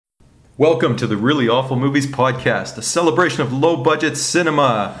Welcome to the Really Awful Movies Podcast, a celebration of low-budget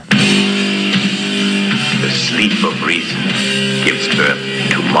cinema. The sleep of reason gives birth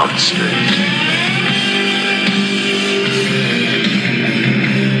to monsters.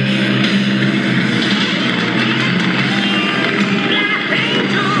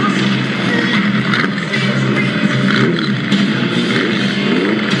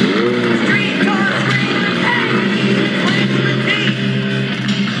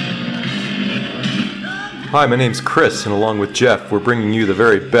 Hi, my name's Chris, and along with Jeff, we're bringing you the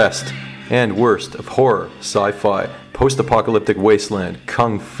very best and worst of horror, sci-fi, post-apocalyptic wasteland,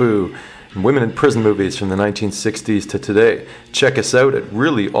 kung fu, and women in prison movies from the 1960s to today. Check us out at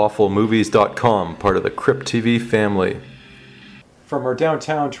reallyawfulmovies.com, part of the Crypt TV family. From our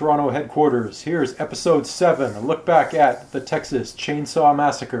downtown Toronto headquarters, here's episode 7, a look back at the Texas Chainsaw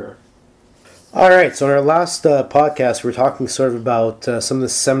Massacre. All right, so in our last podcast, we were talking sort of about some of the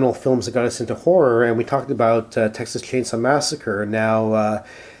seminal films that got us into horror, and we talked about Texas Chainsaw Massacre. Now,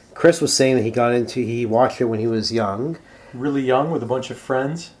 Chris was saying that he watched it when he was young. Really young, with a bunch of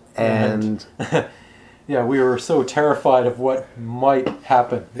friends. And yeah, we were so terrified of what might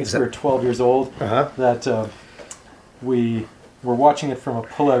happen. Because we were 12 years old, that we were watching it from a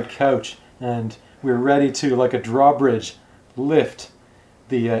pull-out couch, and we were ready to, like a drawbridge, lift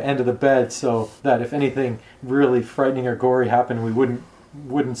the end of the bed so that if anything really frightening or gory happened, we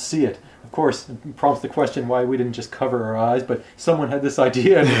wouldn't see it. Of course, it prompts the question why we didn't just cover our eyes, but someone had this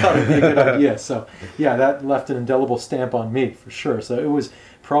idea and thought it'd be a good idea. So yeah, that left an indelible stamp on me for sure. So it was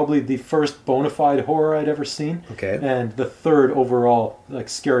probably the first bona fide horror I'd ever seen, and the third overall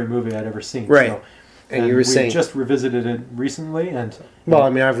scary movie I'd ever seen. Right. So, and you were saying just revisited it recently, and well, I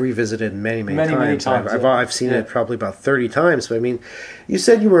mean, I've revisited many times. I've seen it probably about 30 times. But I mean, you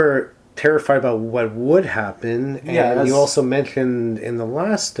said you were terrified about what would happen, and you also mentioned in the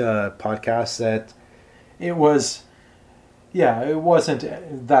last podcast that it wasn't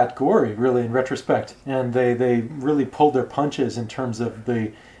that gory, really, in retrospect, and they really pulled their punches in terms of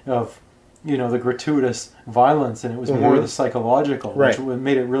the gratuitous violence, and it was more the psychological, which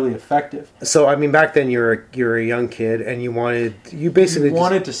made it really effective. So, I mean, back then you're a young kid, and you wanted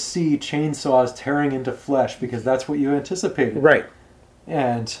to see chainsaws tearing into flesh because that's what you anticipated, right?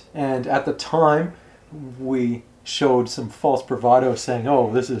 And at the time, we showed some false bravado, saying,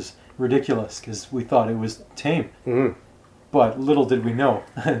 "Oh, this is ridiculous," because we thought it was tame. Mm-hmm. But little did we know,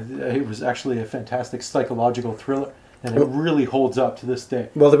 it was actually a fantastic psychological thriller. And it really holds up to this day.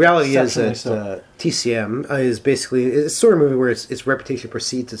 Well, the reality is that TCM is basically it's sort of a movie where its reputation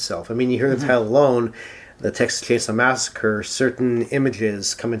precedes itself. I mean, you hear the title alone, the Texas Chainsaw Massacre, certain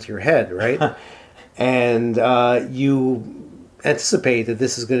images come into your head, right? And you anticipate that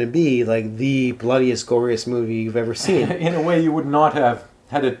this is going to be like the bloodiest, goriest movie you've ever seen. In a way you would not have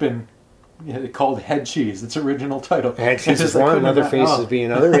had it been called Head Cheese, its original title. Head Cheese is one, Leatherface is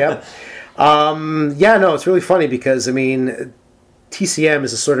being another, yeah. It's really funny because, I mean, TCM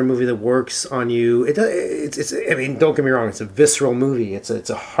is a sort of movie that works on you. It's I mean, don't get me wrong, it's a visceral movie. It's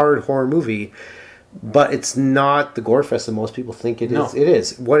a hard horror movie, but it's not the gore fest that most people think it is. No. It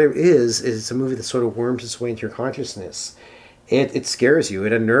is. What it is it's a movie that sort of worms its way into your consciousness. It scares you.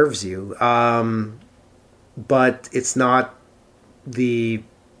 It unnerves you. But it's not the...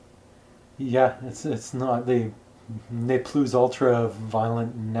 Yeah, it's not the... ne plus ultra of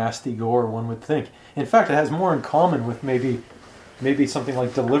violent, nasty gore, one would think. In fact, it has more in common with maybe something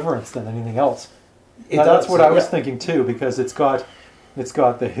like Deliverance than anything else. That's what I was thinking too, because it's got the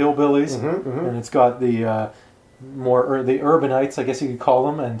hillbillies, and it's got the the urbanites, I guess you could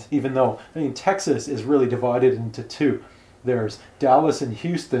call them. And even though Texas is really divided into two. There's Dallas and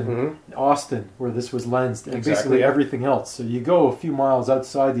Houston, Austin, where this was lensed, and basically everything else. So you go a few miles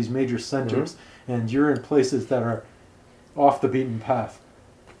outside these major centers, and you're in places that are off the beaten path.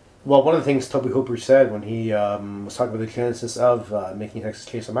 Well, one of the things Toby Hooper said when he was talking about the genesis of making Texas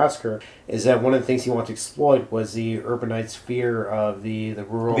Chainsaw Massacre is that one of the things he wanted to exploit was the urbanites' fear of the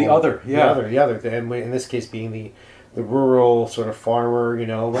rural... The other. And in this case being the rural sort of farmer, I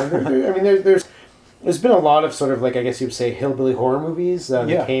mean, there's been a lot of sort of, like, I guess you'd say, hillbilly horror movies that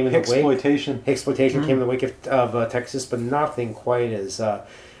came in the wake. Exploitation came in the wake of Texas, but nothing quite as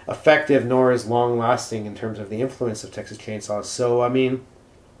effective nor as long-lasting in terms of the influence of Texas Chainsaw. So, I mean,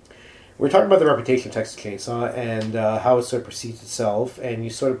 we're talking about the reputation of Texas Chainsaw and how it sort of precedes itself, and you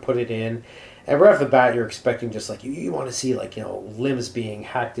sort of put it in, and right off the bat, you're expecting just, like, you want to see, like, limbs being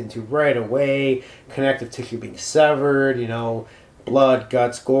hacked into right away, connective tissue being severed, blood,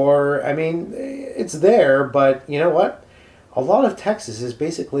 guts, gore. I mean, it's there, but you know what? A lot of Texas is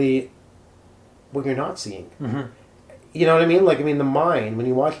basically what you're not seeing. You know what I mean? Like, I mean, the mind, when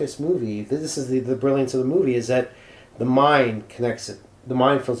you watch this movie, this is the brilliance of the movie, is that the mind connects it. The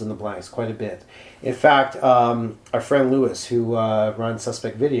mind fills in the blanks quite a bit. In fact, our friend Lewis, who runs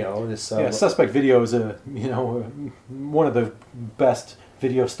Suspect Video, Suspect Video is one of the best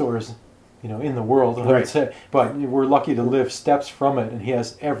video stores, in the world, I would say. But we're lucky to live steps from it, and he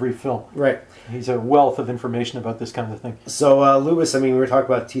has every film. Right. He's a wealth of information about this kind of thing. So Lewis, I mean, we were talking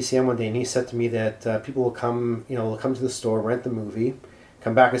about TCM one day, and he said to me that people will come to the store, rent the movie,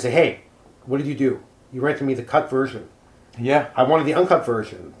 come back and say, "Hey, what did you do? You rented me the cut version." Yeah, I wanted the uncut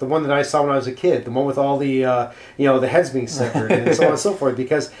version, the one that I saw when I was a kid, the one with all the the heads being severed and so on and so forth.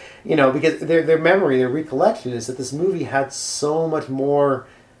 Because their memory, their recollection is that this movie had so much more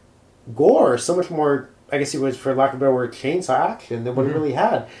gore, so much more, I guess it was, for lack of a better word, chainsaw action than what it really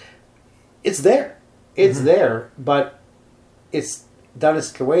had. It's there, there, but it's done in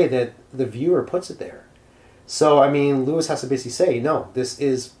such a way that the viewer puts it there. So I mean, Lewis has to basically say, no, this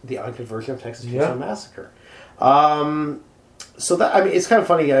is the uncut version of Texas Chainsaw Massacre. So that, I mean, it's kind of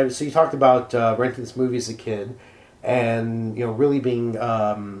funny. So you talked about renting this movie as a kid, and really being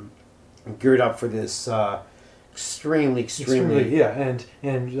geared up for this extremely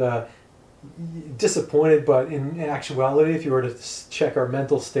and disappointed, but in actuality, if you were to check our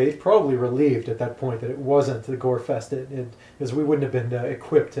mental state, probably relieved at that point that it wasn't the gore fest, because we wouldn't have been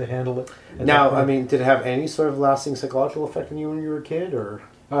equipped to handle it. Now, I mean, did it have any sort of lasting psychological effect on you when you were a kid, or?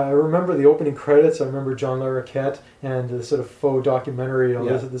 I remember the opening credits. I remember John Larroquette and the sort of faux documentary.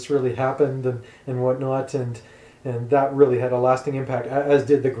 This really happened and whatnot, and that really had a lasting impact. As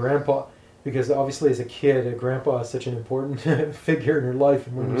did the grandpa, because obviously as a kid, a grandpa is such an important figure in your life,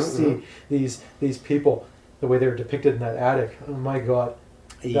 and when you see these people, the way they were depicted in that attic, oh my God,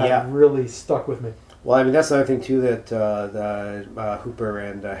 that really stuck with me. Well, I mean, that's another thing too that Hooper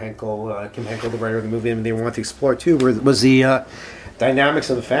and Kim Henkel, the writer of the movie, they wanted to explore too, was the dynamics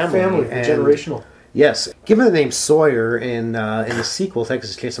of the family, and generational. Yes, given the name Sawyer in the sequel,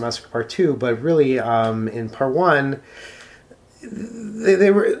 Texas Chainsaw Massacre Part 2, but really in Part 1, they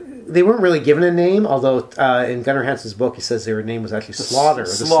weren't really given a name. Although in Gunnar Hansen's book, he says their name was actually Slaughter, the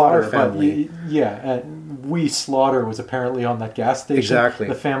Slaughter family. We Slaughter was apparently on that gas station. Exactly,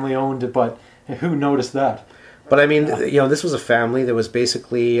 the family owned it, but who noticed that? But I mean, this was a family that was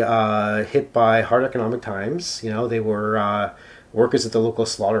basically hit by hard economic times. They were workers at the local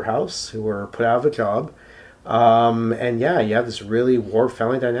slaughterhouse who were put out of a job. And you have this really warped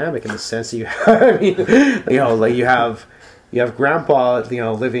family dynamic in the sense that you have, you have grandpa,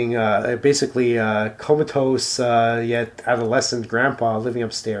 living basically comatose yet adolescent grandpa living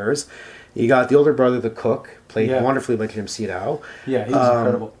upstairs. You got the older brother, the cook, played wonderfully by Jim Siedow. Yeah, he's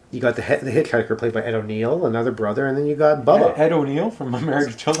incredible. You got the hitchhiker played by Ed O'Neill, another brother, and then you got Bubba. Ed O'Neill from Married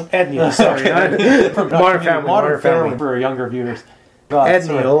with Children? Ed Neal, sorry. From Modern Family for younger viewers. Ed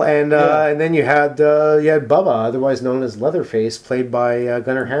Neal, and then you had Bubba, otherwise known as Leatherface, played by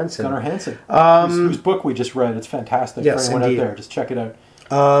Gunnar Hansen. Gunnar Hansen, whose book we just read. It's fantastic. Yes, for anyone indeed. Out there, just check it out.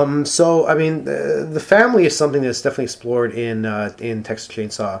 So I mean, the family is something that's definitely explored in Texas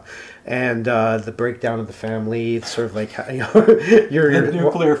Chainsaw, and the breakdown of the family, sort of like your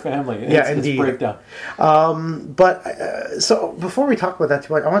nuclear family. Indeed. It's breakdown. So before we talk about that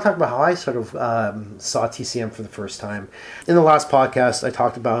too much, I want to talk about how I sort of saw TCM for the first time. In the last podcast, I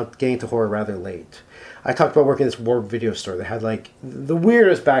talked about getting to horror rather late. I talked about working at this Warp video store. They had like the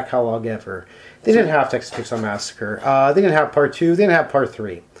weirdest back catalog ever. They didn't have Texas Chainsaw Massacre. They didn't have Part 2. They didn't have Part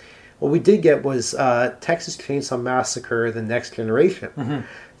 3. What we did get was Texas Chainsaw Massacre: The Next Generation. Mm-hmm.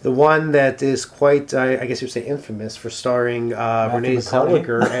 The one that is quite, I guess you'd say, infamous for starring Renee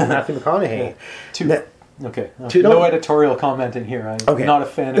Zellweger and Matthew McConaughey. No editorial comment in here. I'm not a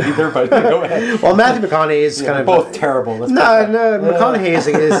fan of either, but go ahead. Well, Matthew McConaughey is kind of both terrible. McConaughey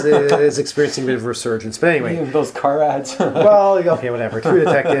is experiencing a bit of a resurgence. But anyway, even those car ads. Well, okay, whatever. True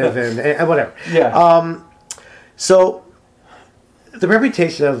Detective and whatever. Yeah. So the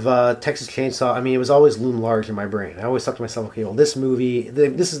reputation of Texas Chainsaw, I mean, it was always loomed large in my brain. I always thought to myself, okay, well, this movie,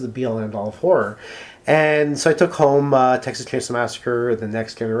 this is the be-all and end-all of horror. And so I took home Texas Chainsaw Massacre: The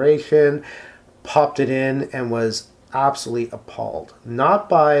Next Generation, popped it in, and was absolutely appalled. Not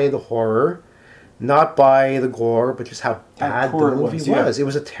by the horror, not by the gore, but just how bad the movie was. It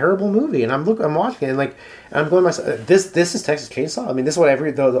was a terrible movie, and I'm watching it, and I'm going to myself, this is Texas Chainsaw? I mean, this is what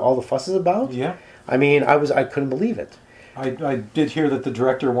all the fuss is about? Yeah. I mean, I couldn't believe it. I did hear that the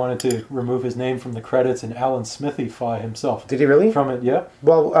director wanted to remove his name from the credits and Alan Smithify himself. Did he really? From it, yeah.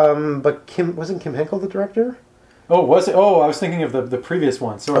 Well, but wasn't Kim Henkel the director? Oh, was it? Oh, I was thinking of the previous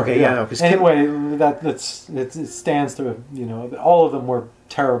one. Sorry. Okay, yeah. No, anyway, it stands to, all of them were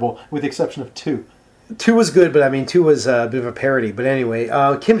terrible, with the exception of 2. 2 was good, but I mean 2 was a bit of a parody. But anyway,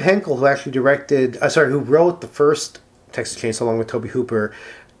 Kim Henkel, who actually who wrote the first Texas Chainsaw along with Tobe Hooper,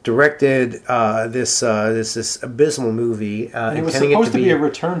 directed this abysmal movie. And it was supposed to be a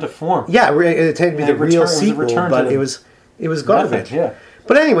return to form. Yeah, it intended to be the real sequel, but it was garbage. Yeah.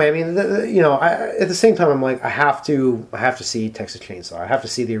 But anyway, I mean, at the same time, I'm like, I have to see Texas Chainsaw. I have to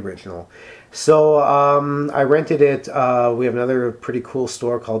see the original. So I rented it. We have another pretty cool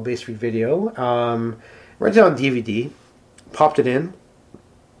store called Bay Street Video. Rented it on DVD, popped it in,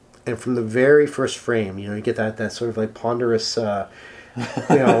 and from the very first frame, you get that sort of like ponderous, voiceover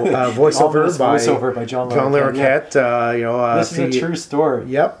by John Larroquette. This is a true story.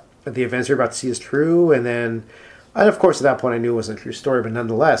 Yep, the events you're about to see is true, and of course at that point I knew it wasn't a true story, but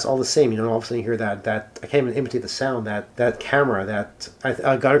nonetheless, all the same, all of a sudden you hear that I can't even imitate the sound, that camera, that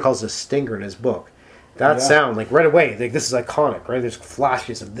Gunnar calls it a stinger in his book. That sound, like right away, like this is iconic, right? There's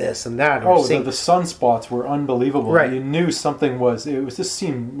flashes of this and that. And the sunspots were unbelievable. Right, you knew something was. It was this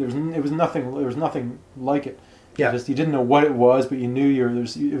scene. There was nothing like it. Yeah, you didn't know what it was, but you knew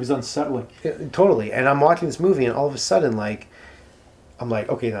it was unsettling. Totally. And I'm watching this movie, and all of a sudden, I'm like,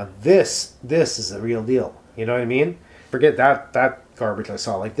 okay, now this is the real deal. You know what I mean? Forget that garbage I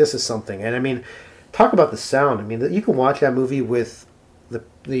saw. Like, this is something. And I mean, talk about the sound. I mean, you can watch that movie with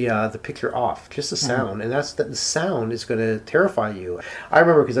the picture off, just the sound, and the sound is going to terrify you. I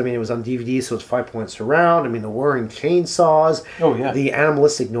remember because it was on DVD, so it's 5-point surround. I mean, the whirring chainsaws. Oh yeah. The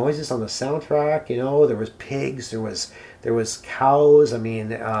animalistic noises on the soundtrack. There was pigs. There was cows. I mean,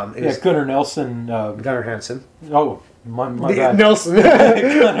 Gunnar Nelson. Gunnar Hansen. Oh. My bad. Nelson.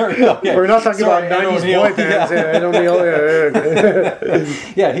 We're not talking about 90s boy bands.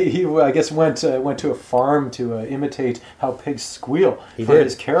 Yeah, he I guess went to a farm to imitate how pigs squeal. He did.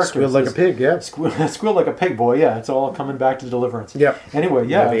 His character. Squealed like a pig, yeah. Squealed like a pig, boy, yeah. It's all coming back to Deliverance. Yep. Anyway,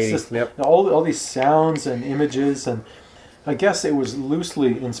 yeah, it's just all these sounds and images, and I guess it was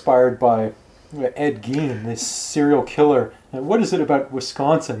loosely inspired by Ed Gein, this serial killer. And what is it about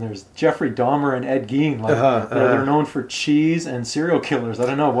Wisconsin? There's Jeffrey Dahmer and Ed Gein. They're known for cheese and serial killers. I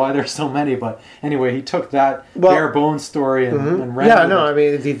don't know why there's so many, but anyway, he took that bare bones story and ran. Yeah, no, I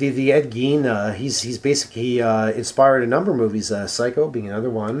mean the Ed Gein. He's basically inspired a number of movies. Psycho being another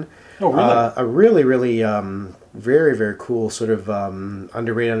one. Oh, really? A really, really very, very cool sort of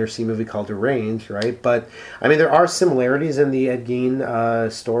underrated undersea movie called Deranged, right? But I mean, there are similarities in the Ed Gein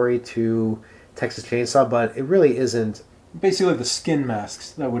story to Texas Chainsaw, but it really isn't. Basically, the skin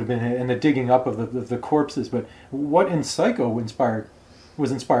masks that would have been, and the digging up of the corpses. But what in Psycho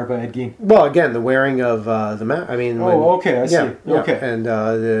was inspired by Ed Gein? Well, again, the wearing of the mask. I mean, okay, I see. Yeah, okay, and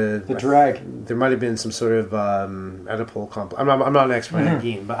the drag. There might have been some sort of Oedipal complex. I'm not an expert on Ed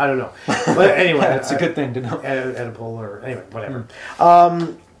Gein, but I don't know. But anyway, it's a good thing to know. Oedipal or anyway, whatever.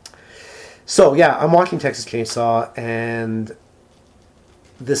 So yeah, I'm watching Texas Chainsaw, and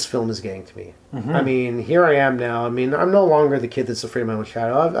this film is getting to me. I mean, here I am now. I mean, I'm no longer the kid that's afraid of my own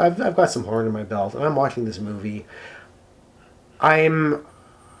shadow. I've got some horn in my belt, and I'm watching this movie. I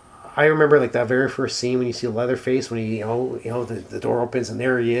remember like that very first scene when you see Leatherface, when the door opens and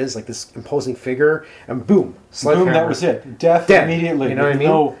there he is, like this imposing figure, and boom, boom, that was it. Death immediately. You know what I mean?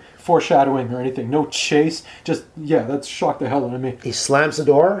 No foreshadowing or anything. No chase. Just, that shocked the hell out of me. He slams the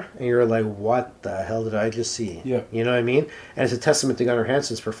door, and you're like, what the hell did I just see? Yeah. You know what I mean? And it's a testament to Gunnar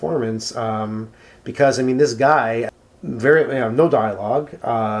Hansen's performance, because, I mean, this guy, no dialogue,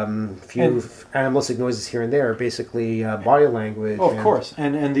 few animalistic noises here and there, basically body language. Oh, of course.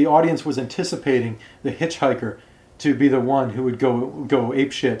 And the audience was anticipating the hitchhiker to be the one who would go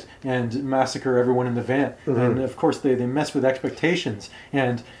apeshit and massacre everyone in the van. And of course they mess with expectations.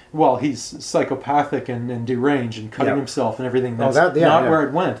 And he's psychopathic and deranged and cutting himself and everything. That's not where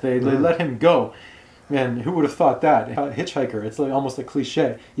it went. They let him go. And who would have thought that? Hitchhiker, it's like almost a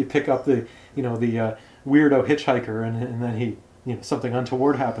cliche. You pick up the weirdo hitchhiker and then he something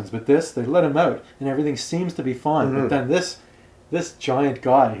untoward happens. But they let him out and everything seems to be fine. But then this giant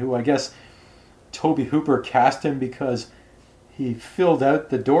guy who I guess Tobe Hooper cast him because he filled out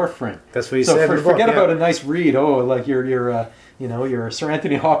the door frame. That's what he said. Forget about a nice read. Oh, like your Sir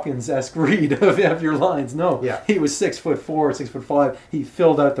Anthony Hopkins-esque read of your lines. No, he was 6'4", 6'5". He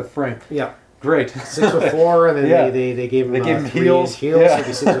filled out the frame. Yeah. Great. 6'4", and then they gave him heels. So it'd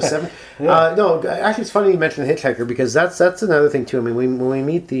be 6 or 7. No, actually, it's funny you mentioned the hitchhiker because that's another thing too. I mean, when we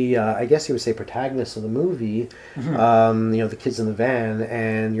meet the I guess you would say protagonists of the movie, the kids in the van,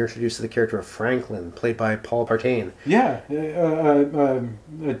 and you're introduced to the character of Franklin, played by Paul Partain. Yeah,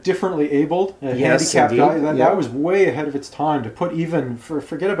 differently abled, handicapped guy. That was way ahead of its time to put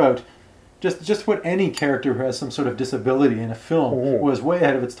forget about. Just put any character who has some sort of disability in a film was way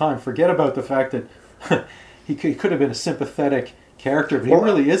ahead of its time. Forget about the fact that he could have been a sympathetic character, but he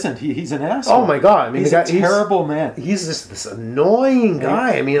really isn't. He's an asshole. Oh my god! I mean, he's a terrible man. He's just this annoying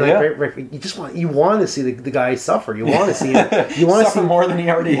guy. I mean, like, you want to see the guy suffer. You want to see you want to see more than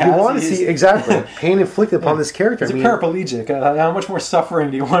he already has. You want to see exactly pain inflicted upon this character. He's a paraplegic. How much more suffering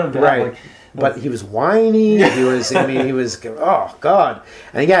do you want him to have? Like, but he was whiny. He was. I mean, he was. Oh God!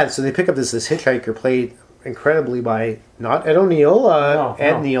 And again, so they pick up this hitchhiker played incredibly by not Ed O'Neill,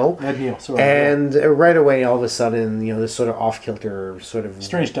 Ed Neal. Ed Neal, sorry. And right away, all of a sudden, this sort of off-kilter sort of...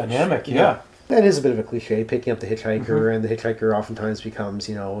 Strange dynamic, yeah. That is a bit of a cliche, picking up the hitchhiker, and the hitchhiker oftentimes becomes,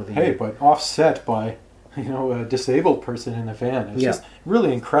 but offset by, a disabled person in the van. It's just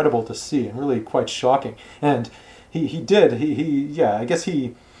really incredible to see and really quite shocking. And I guess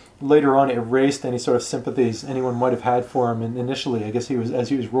he later on erased any sort of sympathies anyone might have had for him. And initially, I guess he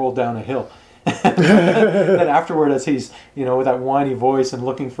was rolled down a hill. Then afterward, as he's with that whiny voice and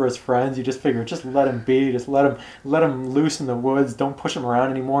looking for his friends, you just figure, just let him be, just let him loose in the woods. Don't push him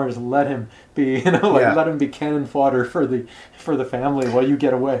around anymore. Just let him be, let him be cannon fodder for the family while you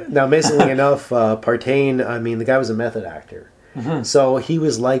get away. Now, amazingly enough, Partain, I mean, the guy was a method actor, so he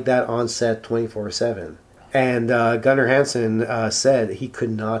was like that on set 24/7. And Gunnar Hansen said he could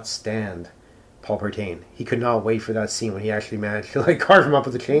not stand Paul Partain. He could not wait for that scene when he actually managed to carve him up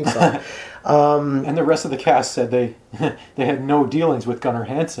with a chainsaw. And the rest of the cast said they had no dealings with Gunnar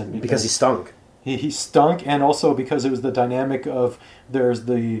Hansen because he stunk. He stunk, and also because it was the dynamic of there's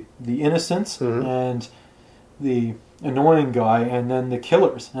the innocents and the annoying guy, and then the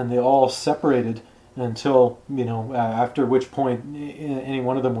killers, and they all separated until after which point any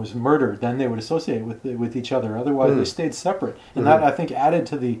one of them was murdered. Then they would associate with each other. Otherwise, they stayed separate, and that I think added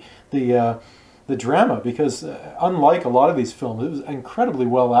to the drama, because unlike a lot of these films, it was incredibly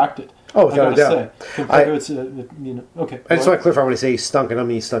well acted. Oh, without a doubt. Compared to its, okay. I just want to clarify when I say he stunk. I don't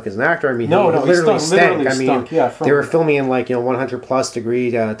mean he stunk as an actor. I mean he literally stank. I mean, they were filming in 100 plus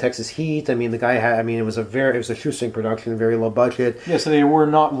degree Texas heat. I mean, the guy had. I mean, it was a shoestring production, very low budget. Yeah, so they were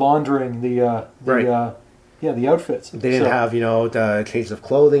not laundering the outfits. They didn't have the changes of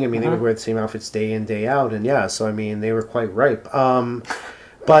clothing. I mean, they would wear the same outfits day in, day out, and so I mean, they were quite ripe.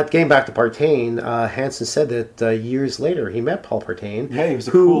 But getting back to Partain, Hansen said that years later he met Paul Partain. Yeah, he was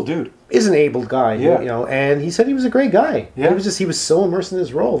a cool dude. Is an able guy. Yeah. And he said he was a great guy. Yeah. He was so immersed in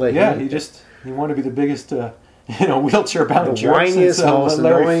his role that he wanted to be the biggest wheelchair bound jerk whiniest, since most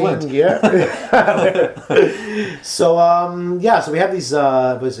Larry annoying. Flint. Yeah. So we have these.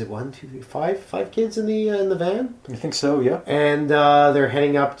 Was it 1, 2, 3, 5 kids in the van? I think so. Yeah. And they're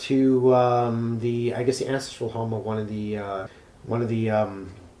heading up to the ancestral home of one of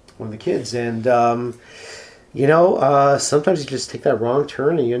the kids, and sometimes you just take that wrong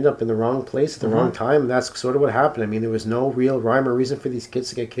turn and you end up in the wrong place at the wrong time, and that's sort of what happened. I mean, there was no real rhyme or reason for these kids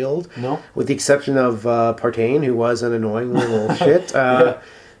to get killed. No. With the exception of Partain, who was an annoying little shit.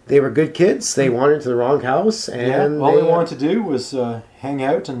 They were good kids. They wandered into the wrong house, and all they wanted to do was hang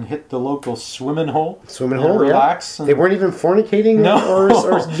out and hit the local swimming hole, relax. Yeah. They weren't even fornicating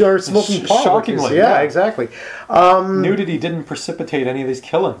or smoking pot. Shockingly, exactly. Nudity didn't precipitate any of these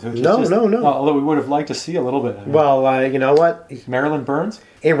killings. No. Although we would have liked to see a little bit. I mean, well, you know what? Marilyn Burns.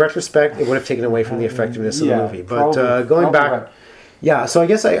 In retrospect, it would have taken away from the effectiveness of the movie. But going back, right. Yeah. So I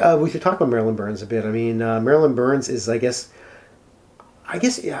guess we should talk about Marilyn Burns a bit. I mean, Marilyn Burns is, I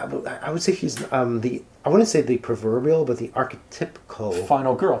would say she's I wouldn't say the proverbial, but the archetypical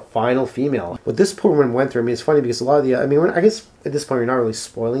final female. What this poor woman went through, I mean, it's funny because a lot of I guess at this point you're not really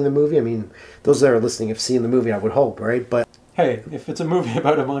spoiling the movie. I mean, those that are listening have seen the movie, I would hope, right? But hey, if it's a movie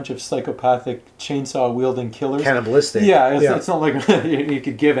about a bunch of psychopathic chainsaw-wielding killers... Cannibalistic. It's not like you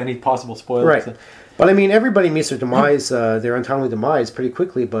could give any possible spoilers. Right. But I mean, everybody meets their demise, their untimely demise, pretty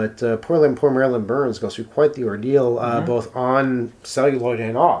quickly. But poor Marilyn Burns goes through quite the ordeal, both on celluloid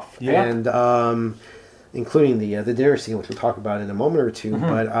and off, and including the dinner scene, which we'll talk about in a moment or two.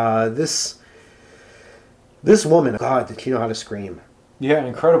 But this woman, God, did she know how to scream? Yeah,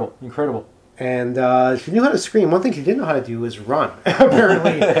 incredible. And she knew how to scream. One thing she didn't know how to do is run,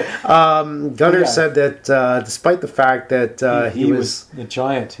 apparently. Gunnar said that despite the fact that he was a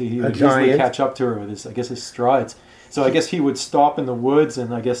giant, he would easily catch up to her with his strides. So I guess he would stop in the woods and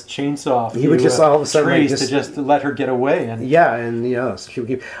chainsaw. He would just all of a sudden trees to just let her get away. So she would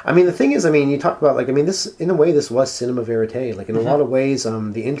keep. I mean, the thing is, you talk about this in a way. This was cinema verite. In a lot of ways,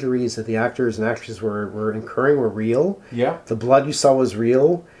 the injuries that the actors and actresses were incurring were real. Yeah, the blood you saw was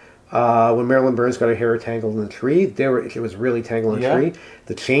real. When Marilyn Burns got her hair tangled in the tree, it was really tangled in the tree.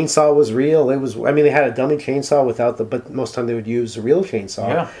 The chainsaw was real. It was. They had a dummy chainsaw but most of the time they would use a real chainsaw.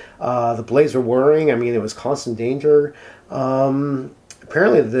 Yeah. The blades were whirring. It was constant danger.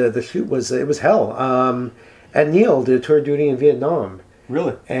 apparently the shoot was hell. And Neil did a tour of duty in Vietnam.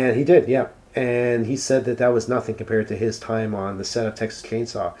 Really? And he did, yeah. And he said that was nothing compared to his time on the set of Texas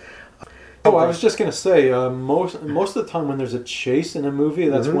Chainsaw. Oh, I was just going to say, most of the time when there's a chase in a movie,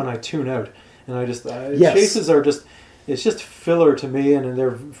 that's when I tune out. And I just, chases are just, it's just filler to me, and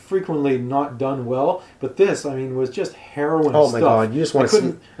they're frequently not done well. But this, I mean, was just harrowing stuff. Oh my God, you just want to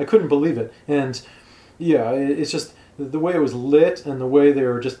see... I couldn't believe it. And yeah, it's just the way it was lit and the way they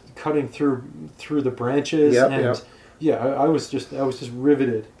were just cutting through the branches. Yeah, I was just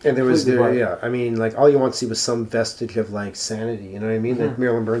riveted. And there was I mean, like, all you want to see was some vestige of, like, sanity, you know what I mean? Like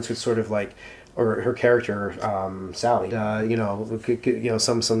Marilyn Burns would sort of, like, or her character, Sally,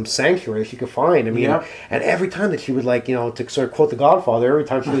 some sanctuary she could find. I mean, and every time that she would, like, to sort of quote The Godfather, every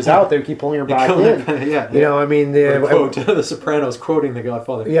time she was out there, keep pulling her back in. I mean, quote The Sopranos quoting The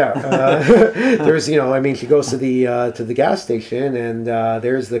Godfather. There's, I mean, she goes to the gas station, and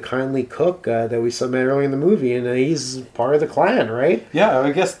there's the kindly cook that we saw earlier in the movie, and he's part of the clan, right? Yeah,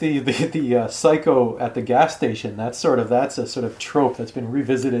 I guess the psycho at the gas station. That's a sort of trope that's been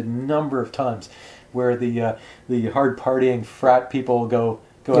revisited a number of times, where the hard partying frat people go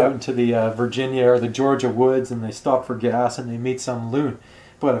out into the Virginia or the Georgia woods, and they stop for gas and they meet some loon.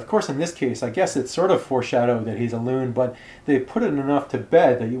 But of course, in this case, I guess it's sort of foreshadowed that he's a loon, but they put it enough to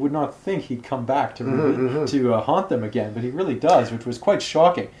bed that you would not think he'd come back to haunt them again. But he really does, which was quite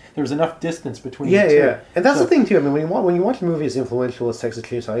shocking. There was enough distance between the two. Yeah, and that's the thing too. I mean, when you watch a movie as influential as Texas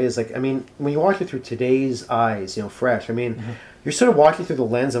Chainsaw is, like, I mean, when you watch it through today's eyes, fresh. I mean, you're sort of watching through the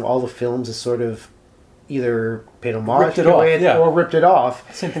lens of all the films as sort of either paid homage to it or ripped it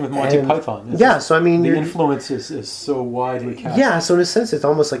off. Same thing with Monty Python. So I mean, the influence is so widely cast. Yeah, so in a sense, it's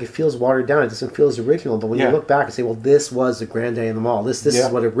almost like it feels watered down. It doesn't feel as original. But when you look back and say, well, this was the granddaddy of them all. This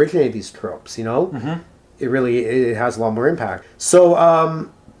is what originated these tropes. It really has a lot more impact. So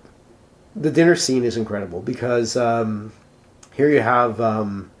the dinner scene is incredible because here you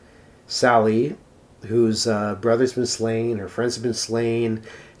have Sally, whose brother's been slain, her friends have been slain.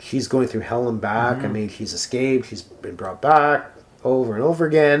 She's going through hell and back. I mean, she's escaped. She's been brought back over and over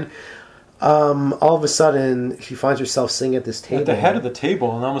again. All of a sudden, she finds herself sitting at this table. At the head of the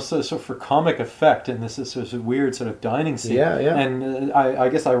table, and almost so for comic effect, and this is sort of weird sort of dining scene. And I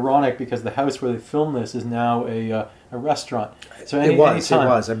guess ironic because the house where they filmed this is now a restaurant. So it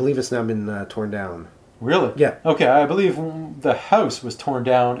was. I believe it's now been torn down. Really? Yeah. Okay, I believe the house was torn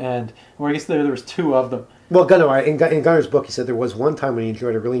down, and I guess there was two of them. Well, Gunnar, in Gunner's book, he said there was one time when he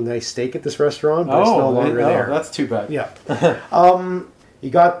enjoyed a really nice steak at this restaurant, but it's no longer there. That's too bad. Yeah. You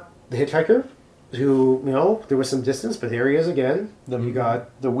got the hitchhiker, who, there was some distance, but here he is again. You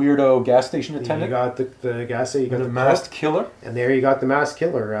got the weirdo gas station attendant. You got the gas station. You got the masked killer. And there you got the masked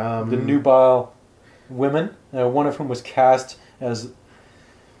killer. The nubile women, one of whom was cast as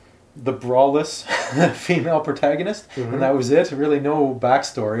the brawless female protagonist, and that was it. Really no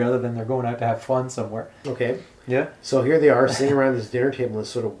backstory other than they're going out to have fun somewhere. Okay. Yeah. So here they are sitting around this dinner table in this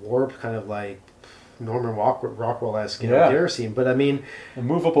sort of warped kind of like Norman Rockwell-esque dinner scene. But I mean... A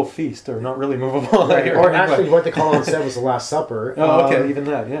movable feast, or not really movable. Or actually what they call on set was the Last Supper. Oh, okay, even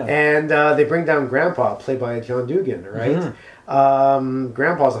that, yeah. And they bring down Grandpa, played by John Dugan, right?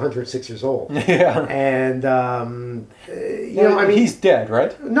 Grandpa's 106 years old. Yeah. And, I mean... He's dead,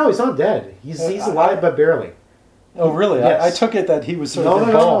 right? No, he's not dead. He's alive, but barely. Oh, really? Yes. I took it that he was sort of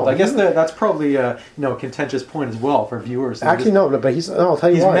involved. I guess that's probably a contentious point as well for viewers. Actually, no, but I'll tell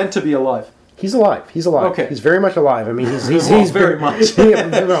you why. He's meant to be alive. He's alive. Okay. He's very much alive. I mean, he's very much.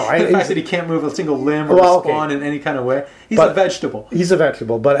 The fact that he can't move a single limb or respond in any kind of way. He's a vegetable. He's a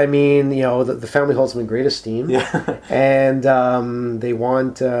vegetable. But I mean, the family holds him in great esteem. Yeah. And they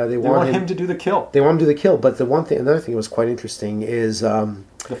want him to do the kill. They want him to do the kill. But another thing that was quite interesting is the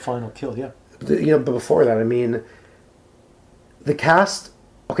final kill. Yeah. But before that, I mean, the cast.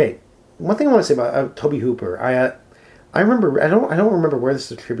 Okay, one thing I want to say about Toby Hooper, I remember, I don't remember where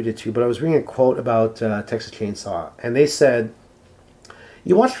this is attributed to, but I was reading a quote about Texas Chainsaw, and they said,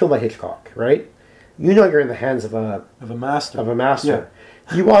 you watch a film by Hitchcock, right? You know you're in the hands of a master. Yeah.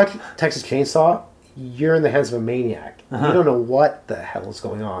 You watch Texas Chainsaw, you're in the hands of a maniac. You don't know what the hell is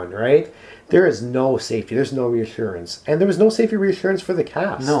going on, right? There is no safety. There's no reassurance. And there was no safety reassurance for the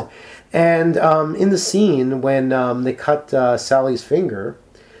cast. No. And in the scene when they cut Sally's finger...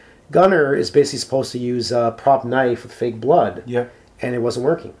 Gunner is basically supposed to use a prop knife with fake blood. Yeah. And it wasn't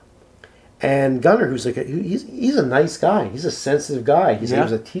working. And Gunner, who's like, he's a nice guy. He's a sensitive guy. He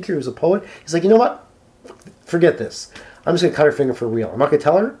was a teacher. He was a poet. He's like, you know what? Forget this. I'm just going to cut her finger for real. I'm not going to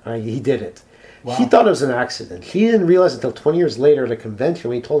tell her. He did it. Wow. He thought it was an accident. He didn't realize until 20 years later at a convention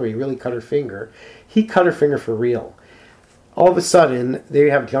when he told her he really cut her finger. He cut her finger for real. all of a sudden, there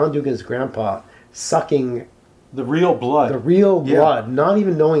you have John Dugan's grandpa sucking the real blood. Not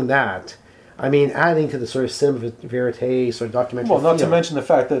even knowing that. I mean, adding to the sort of cinema verite sort of documentary. Well, not to mention the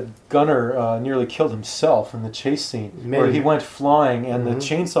fact that Gunner nearly killed himself in the chase scene, where he went flying and the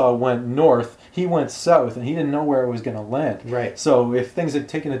chainsaw went north, he went south, and he didn't know where it was going to land. Right. So if things had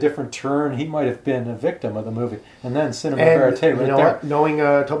taken a different turn, he might have been a victim of the movie. And then cinema verite right there. What? Knowing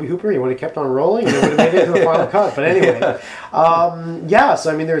Tobe Hooper, he would have kept on rolling, and it would have made it to the final cut. But anyway,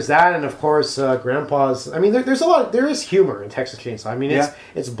 so I mean, there's that, and of course, Grandpa's. I mean, there's a lot. There is humor in Texas Chainsaw. I mean,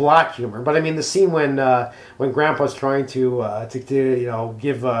 it's black humor, but I mean, the scene when Grandpa's trying to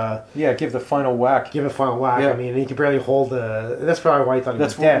give the final whack. Give a final whack. Yeah. I mean, he can barely hold the. That's probably why he thought he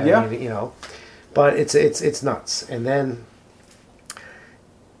was dead. Yeah. I mean, but it's nuts. And then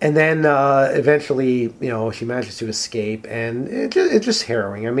eventually, she manages to escape, and it's just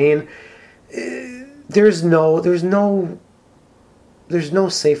harrowing. I mean, there's no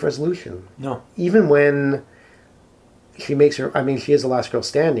safe resolution. No. Even when she makes her. I mean, she is the last girl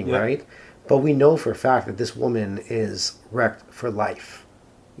standing, right? But we know for a fact that this woman is wrecked for life.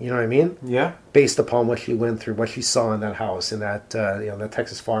 You know what I mean? Yeah. Based upon what she went through, what she saw in that house, in that that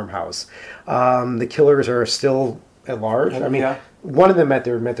Texas farmhouse. The killers are still at large. I mean, one of them met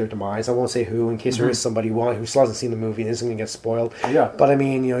their demise. I won't say who, in case there is somebody who still hasn't seen the movie and isn't going to get spoiled. Yeah. But I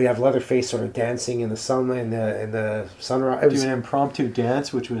mean, you have Leatherface sort of dancing in the sun in the sunrise. Doing an impromptu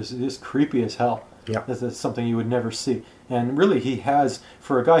dance, which was just creepy as hell. Yeah. That's something you would never see. And really, he has,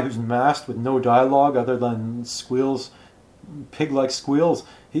 for a guy who's masked with no dialogue other than squeals, pig-like squeals,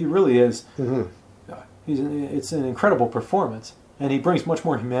 he really is. Mm-hmm. It's an incredible performance, and he brings much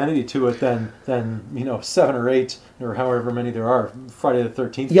more humanity to it than 7 or 8 or however many there are Friday the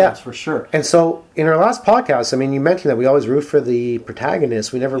 13th films for sure. And so in our last podcast, I mean, you mentioned that we always root for the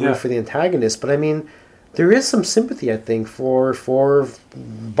protagonist, we never root for the antagonist, but I mean, there is some sympathy, I think, for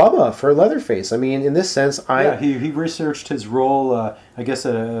Bubba, for Leatherface. I mean, in this sense, he researched his role, I guess,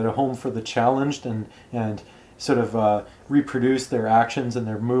 at a home for the challenged, and sort of reproduced their actions and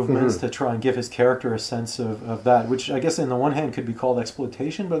their movements to try and give his character a sense of that, which I guess on the one hand could be called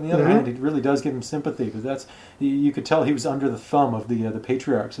exploitation, but on the other hand, it really does give him sympathy, because you could tell he was under the thumb of the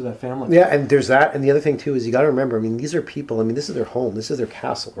patriarchs of that family. Yeah, and there's that, and the other thing too is you got to remember, I mean, these are people. I mean, this is their home, this is their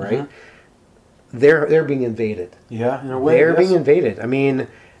castle, right? Mm-hmm. They're being invaded. Yeah, in a way. They're being invaded. I mean,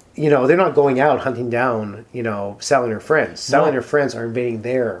 they're not going out hunting down, Sally and her friends. Sally and her friends are invading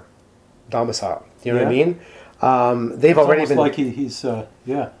their domicile. You know what I mean? They've already been. Like he's got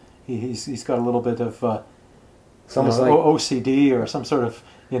a little bit of it's almost like OCD or some sort of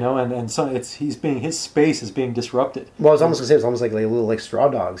and so his space is being disrupted. Well, I was almost gonna say it's almost like little straw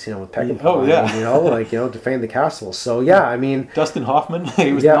dogs, with Peckinpah. Oh yeah, defending the castle. So yeah, I mean, Dustin Hoffman,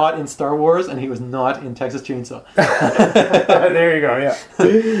 he was not in Star Wars, and he was not in Texas Chainsaw. There you go.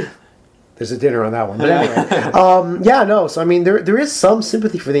 Yeah. There's a dinner on that one. But anyway, so I mean, there is some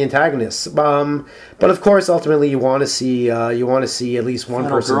sympathy for the antagonists, but of course, ultimately, you want to see at least one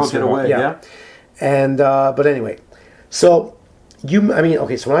person get away. Yeah. And but anyway, so so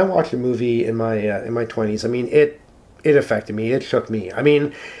when I watched the movie in my 20s, I mean, it affected me. It shook me. I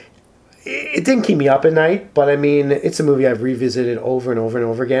mean, it didn't keep me up at night, but I mean, it's a movie I've revisited over and over and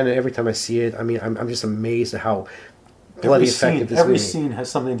over again, and every time I see it, I mean, I'm just amazed at how bloody effective this movie. Every scene has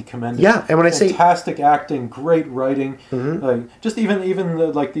something to commend it. Yeah, and when I say fantastic acting, great writing, like just even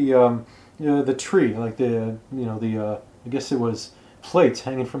the tree, like I guess it was plates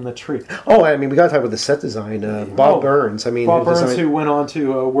hanging from the tree. Oh, I mean, we got to talk about the set design. Bob Burns. I mean, Bob Burns, who went on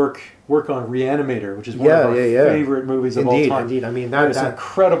to work on Reanimator, which is one of our favorite movies of all time. Indeed, I mean, that is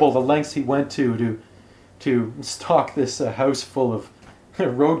incredible. The lengths he went to stock this house full of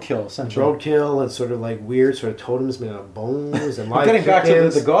roadkill, essentially. Roadkill and sort of like weird sort of totems made out of bones and live Getting back to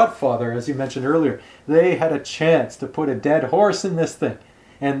The Godfather, as you mentioned earlier, they had a chance to put a dead horse in this thing,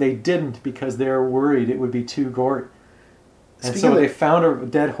 and they didn't because they were worried it would be too gory. And so they found a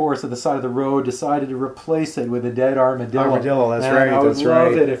dead horse at the side of the road, decided to replace it with a dead armadillo. That's right. I would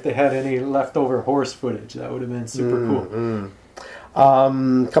love it if they had any leftover horse footage. That would have been super cool.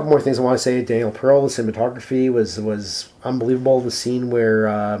 A couple more things I want to say. Daniel Pearl, the cinematography was unbelievable. The scene where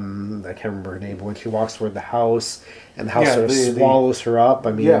I can't remember her name, but when she walks toward the house and the house sort of swallows her up.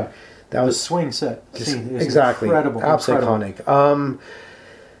 I mean, that was the swing set scene. Exactly, incredible, absolutely iconic.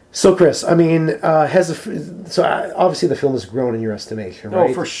 So, Chris, I mean, obviously the film has grown in your estimation,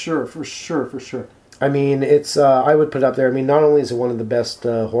 right? Oh, for sure. I mean, it's I would put up there. I mean, not only is it one of the best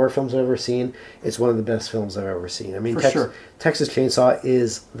horror films I've ever seen, it's one of the best films I've ever seen. I mean, Texas Chainsaw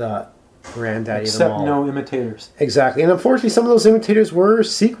is the granddaddy of them all. Except no imitators. Exactly, and unfortunately, some of those imitators were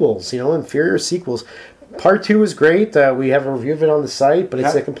sequels, inferior sequels. Part 2 is great. We have a review of it on the site, but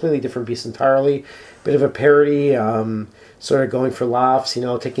it's a completely different piece entirely. Bit of a parody, sort of going for laughs,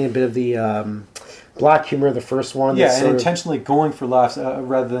 taking a bit of the black humor of the first one. Yeah, and intentionally going for laughs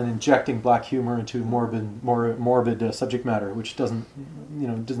rather than injecting black humor into morbid subject matter, which doesn't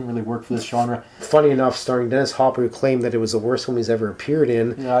really work for this genre. Funny enough, starring Dennis Hopper, who claimed that it was the worst one he's ever appeared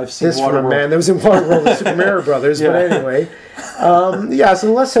in. Yeah, I've seen this from a man that was in Waterworld with Super Mario Brothers. But anyway, so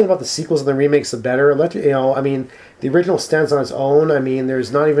the less said about the sequels and the remakes, the better. The original stands on its own. I mean,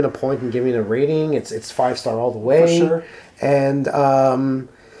 there's not even a point in giving it a rating. It's 5-star all the way. For sure. And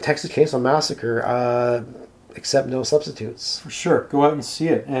Texas Chainsaw Massacre, except no substitutes. For sure. Go out and see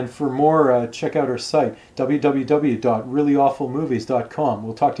it. And for more, check out our site, www.reallyawfulmovies.com.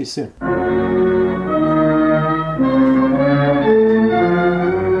 We'll talk to you soon.